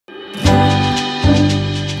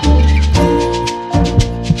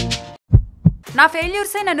నా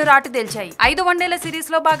ఫెయిల్యూర్సే నన్ను రాటుదేల్చాయి. 5 వన్డేల సిరీస్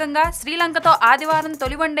లో భాగంగా శ్రీలంకతో ఆదివారం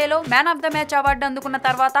తొలి వన్డేలో man of the match award అందుకున్న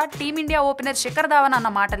తర్వాత టీమిండియా ఓపెనర్ శిఖర్ ధావన్ అన్న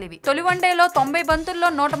మాటలివి. తొలి వన్డేలో 90 బంతుల్లో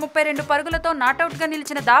 132 పరుగులతో నాటౌట్ గా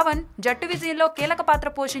నిలిచిన ధావన్ జట్టు విజయంలో కీలక పాత్ర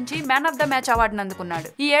పోషించి మ్యాన్ ఆఫ్ ద మ్యాచ్ అవార్డును అందుకున్నాడు.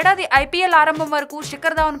 ఈ ఏడాది ఐపీఎల్ ఆరంభం వరకు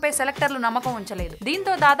శిఖర్ ధావన్ పై సెలెక్టర్లు నమ్మకం ఉంచలేదు.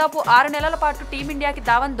 దీంతో దాదాపు 6 నెలల పాటు టీమిండియాకి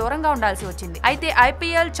ధావన్ దూరంగా ఉండాల్సి వచ్చింది. అయితే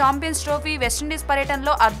ఐపీఎల్ ఛాంపియన్స్ ట్రోఫీ వెస్టిండీస్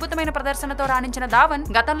పర్యటనలో అద్భుతమైన ప్రదర్శనతో రాణించిన ధావన్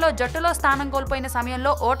గతంలో జట్టులో స్థానం కోల్పోయిన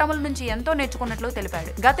సమయంలో ఓటముల నుంచి ఎంతో నేర్చుకున్నట్లు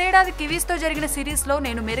తెలిపాడు. గతేడాది కివీస్ తో జరిగిన సిరీస్ లో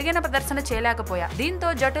నేను మెరుగైన ప్రదర్శన చేయలేకపోయా. దీంతో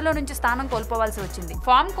జట్టులో నుంచి స్థానం కోల్పోవాల్సి వచ్చింది.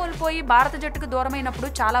 ఫామ్ కోల్పోయి భారత జట్టుకు దూరమైనప్పుడు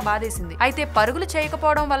చాలా బాధేసింది. అయితే పరుగులు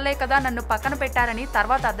చేయకపోవడం వల్లే కదా నన్ను పక్కన పెట్టారని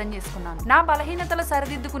తర్వాత అర్థం చేసుకున్నాను. నా బలహీనతలు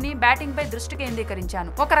సరిదిద్దుకుని బ్యాటింగ్ పై దృష్టి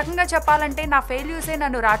కేంద్రీకరించాను. ఒక రకంగా చెప్పాలంటే నా ఫెయిల్యూర్సే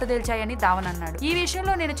నన్ను రాటుదేల్చాయని ధావన్ అన్నాడు. ఈ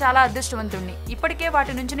విషయంలో నేను చాలా అదృష్టవంతుణ్ణి. ఇప్పటికే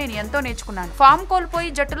వాటి నుంచి నేను ఎంతో నేర్చుకున్నాను. ఫామ్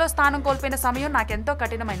కోల్పోయి జట్టులో స్థానం కోల్పోయిన సమయం నాకెంతో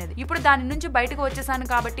కఠినమైనది. ఇప్పుడు దాని నుంచి బయటకు వచ్చేసాను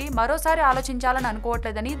కాబట్టి మరోసారి ఆలోచించాలని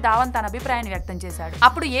అనుకోవట్లేదని ధావన్ తన అభిప్రాయాన్ని వ్యక్తం చేశాడు.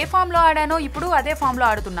 అప్పుడు ఏ ఫామ్ లో ఆడానో ఇప్పుడు అదే ఫామ్ లో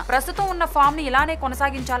ఆడుతున్నా. ప్రస్తుతం ఉన్న ఫామ్ ని ఇలానే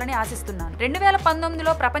కొనసాగించాలని ఆశిస్తున్నాను.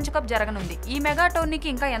 2019లో ప్రపంచ కప్ జరగనుంది. ఈ మెగా టోర్నీకి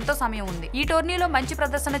ఇంకా ఎంతో సమయం ఉంది. ఈ టోర్నీలో మంచి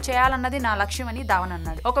ప్రదర్శన చేయాలన్నది నా లక్ష్యమని ధావన్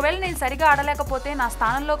అన్నాడు. ఒకవేళ నేను సరిగా ఆడలేకపోతే నా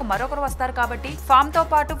స్థానంలోకి మరొకరు వస్తారు కాబట్టి ఫామ్ తో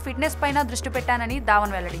పాటు ఫిట్నెస్ పైన దృష్టి పెట్టానని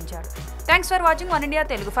ధావన్ వెల్లడించాడు. Thanks for watching one India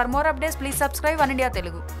Telugu. For more updates please subscribe one India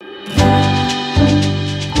Telugu.